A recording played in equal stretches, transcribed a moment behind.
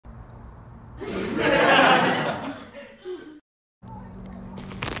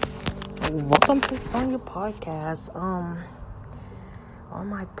Welcome to Sonia Podcast. On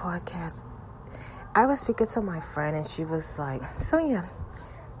my podcast, I was speaking to my friend and she was like, Sonia,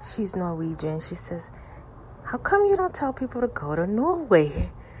 she's Norwegian. She says, how come you don't tell people to go to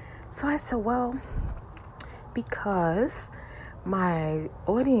Norway? So I said, well, because my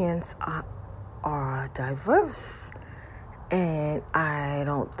audience are diverse and I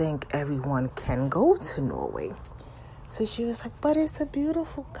don't think everyone can go to Norway. So she was like, but it's a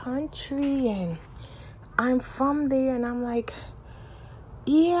beautiful country and I'm from there. And I'm like,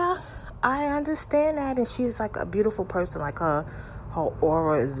 yeah, I understand that. And she's like a beautiful person. Like her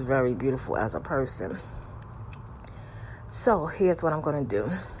aura is very beautiful as a person. So here's what I'm going to do.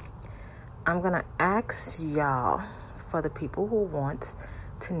 I'm going to ask y'all, for the people who want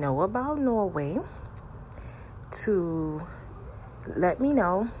to know about Norway, to let me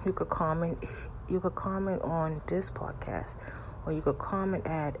know. You could comment on this podcast, or you could comment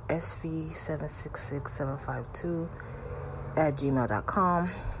at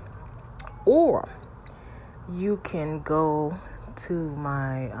sv766752@gmail.com, or you can go to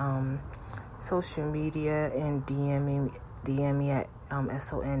my social media and DM me at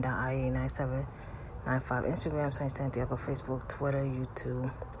son.ia9795, Instagram, Santiago, Facebook, Twitter, YouTube,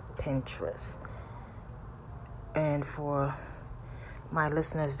 Pinterest. And for my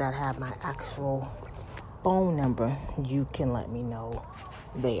listeners that have my actual phone number, you can let me know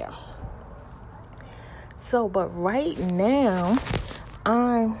there. So, but right now,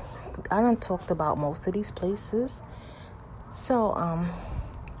 I done talked about most of these places. So, I'm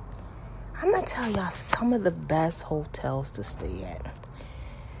gonna tell y'all some of the best hotels to stay at.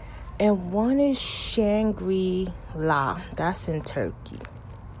 And one is Shangri-La. That's in Turkey.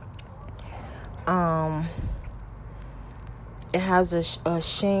 It has a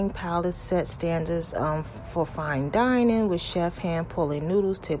Shang Palace set standards for fine dining, with chef hand pulling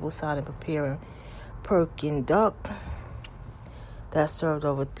noodles, tableside, and preparing Peking duck that's served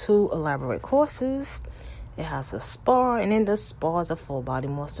over 2 elaborate courses. It has a spa, and in the spa is a full body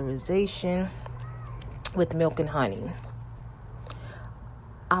moisturization with milk and honey.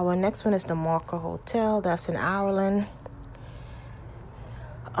 Our next one is the Marker Hotel. That's in Ireland.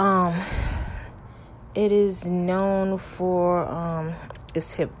 It is known for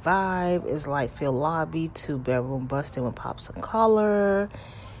its hip vibe, its light-filled lobby, 2-bedroom busting with pops of color.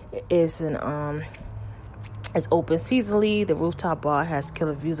 It's open seasonally. The rooftop bar has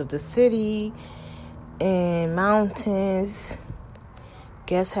killer views of the city and mountains.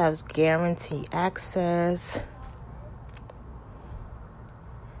 Guests have guaranteed access.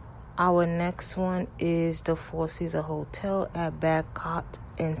 Our next one is the Four Seasons Hotel at Bangkok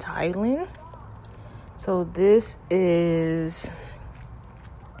in Thailand. So it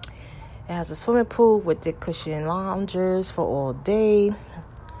has a swimming pool with the cushion loungers for all day,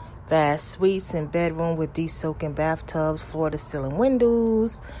 vast suites and bedroom with deep soaking bathtubs, floor to ceiling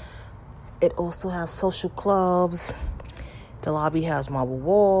windows. It also has social clubs. The lobby has marble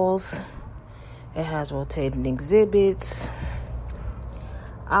walls. It has rotating exhibits.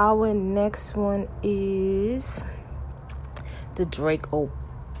 Our next one is the Drake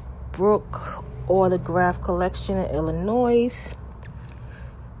O'Brook Autograph Collection in Illinois.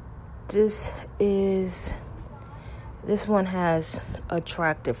 This one has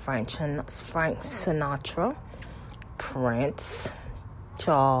attractive Frank Sinatra, Prince,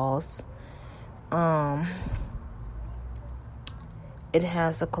 Charles. It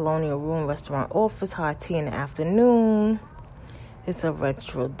has a colonial room, restaurant, office, hot tea in the afternoon. It's a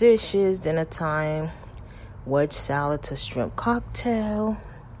retro dishes, dinner time, wedge salad to shrimp cocktail.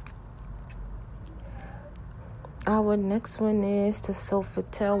 Our next one is the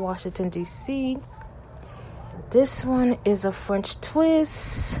Sofitel, Washington, D.C. This one is a French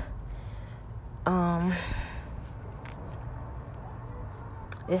twist.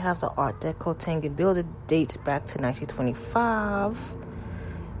 It has an Art Deco Tango building, dates back to 1925.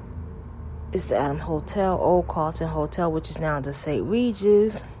 It's the Adam Hotel, Old Carlton Hotel, which is now the St.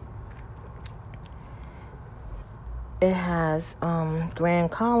 Regis. It has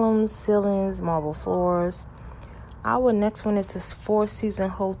grand columns, ceilings, marble floors. Our next one is this Four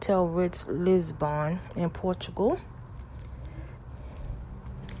Seasons Hotel Ritz Lisbon in Portugal.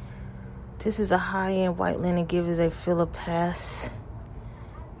 This is a high-end white linen, gives a feel of past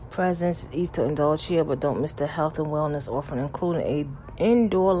presence, ease to indulge here, but don't miss the health and wellness offering, including a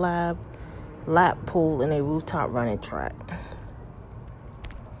indoor lap pool and a rooftop running track.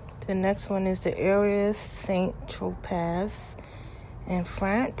 The next one is the Area Saint Tropez in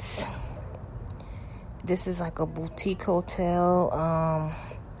France. This is like a boutique hotel.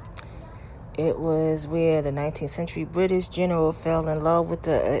 It was where the 19th century British general fell in love with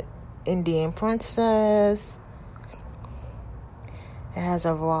the Indian princess. It has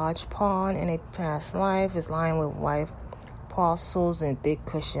a Raj pawn in a past life. It's lined with white parcels and thick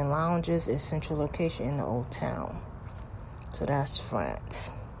cushion lounges. Its central location in the old town. So that's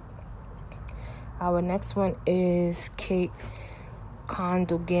France. Our next one is Cape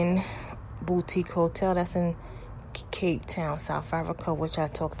Kondogan Boutique Hotel. That's in Cape Town, South Africa, which I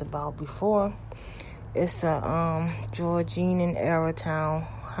talked about before. It's a Georgian era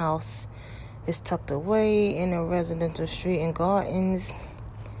townhouse. It's tucked away in a residential street and gardens.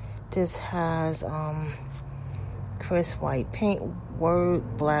 This has crisp white paintwork,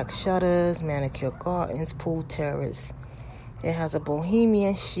 black shutters, manicured gardens, pool terrace. It has a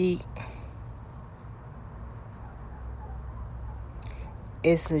bohemian chic.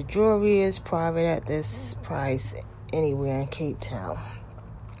 It's luxurious, private at this price anywhere in Cape Town.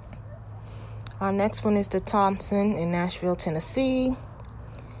 Our next one is the Thompson in Nashville, Tennessee.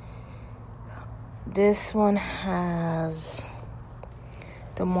 This one has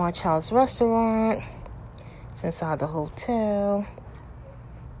the March House restaurant. It's inside the hotel.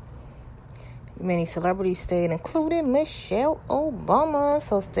 Many celebrities stayed, including Michelle Obama,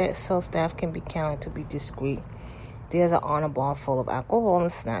 so staff can be counted to be discreet. There's an honor bar full of alcohol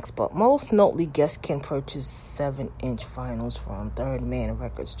and snacks, but most notably, guests can purchase 7-inch vinyls from Third Man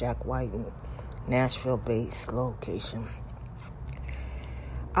Records, Jack White, in Nashville-based location.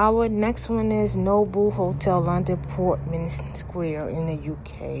 Our next one is Noble Hotel, London Portman Square in the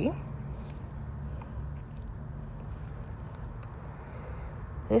UK.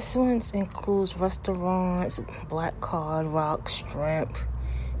 This one includes restaurants, black cod, rock, shrimp,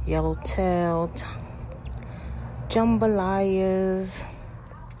 yellowtail, jambalayas.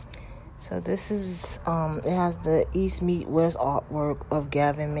 So this is, it has the East Meet West artwork of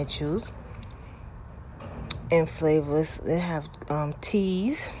Gavin Mitchell's. In flavors, they have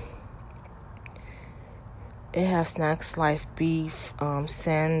teas. It has snacks, sliced beef,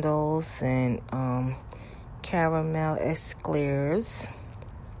 sandals, and caramel eclairs.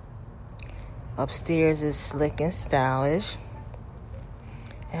 Upstairs is slick and stylish.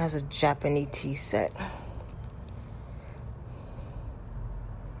 It has a Japanese tea set.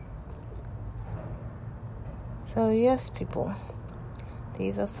 So yes, people,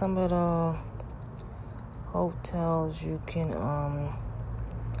 these are some of the hotels you can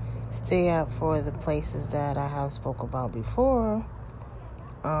stay at for the places that I have spoke about before.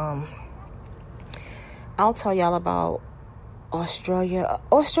 I'll tell y'all about Australia.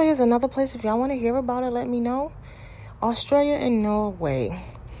 Australia is another place. If y'all want to hear about it, let me know. Australia and Norway.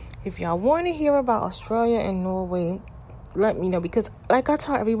 If y'all want to hear about Australia and Norway, let me know, because like I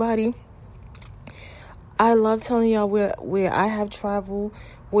tell everybody, I love telling y'all where I have traveled,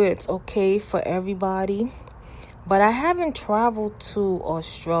 where it's okay for everybody. But I haven't traveled to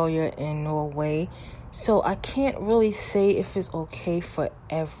Australia and Norway, so I can't really say if it's okay for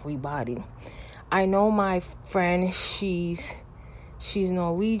everybody. I know my friend, she's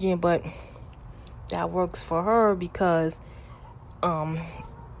Norwegian, but that works for her because my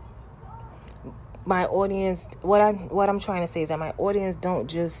audience, what I'm trying to say is that my audience don't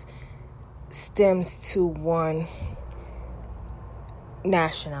just stems to one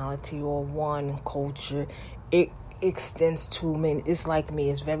nationality or one culture. It extends to many. It's like me.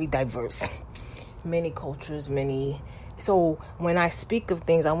 It's very diverse. Many cultures, So when I speak of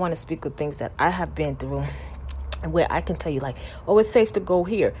things, I want to speak of things that I have been through, where I can tell you, like, oh, it's safe to go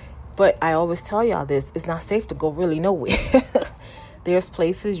here. But I always tell y'all this: it's not safe to go really nowhere. There's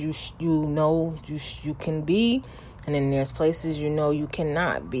places you can be, and then there's places you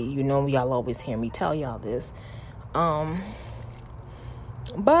cannot be. Y'all always hear me tell y'all this.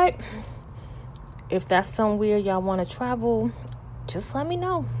 But if that's somewhere y'all want to travel, just let me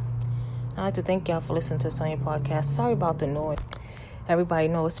know. I'd like to thank y'all for listening to Sonia Podcast. Sorry about the noise. Everybody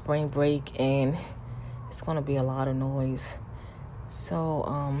knows it's spring break and it's going to be a lot of noise. So,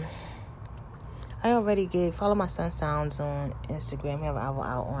 I already follow my son Sounds on Instagram. We have an album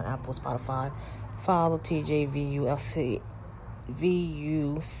out on Apple, Spotify. Follow TJVUCAIN.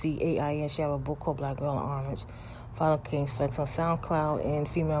 She have a book called Black Girl in Orange. Follow King's Flex on SoundCloud and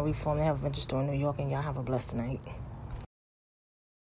Female Reform. They have a venture store in New York, and y'all have a blessed night.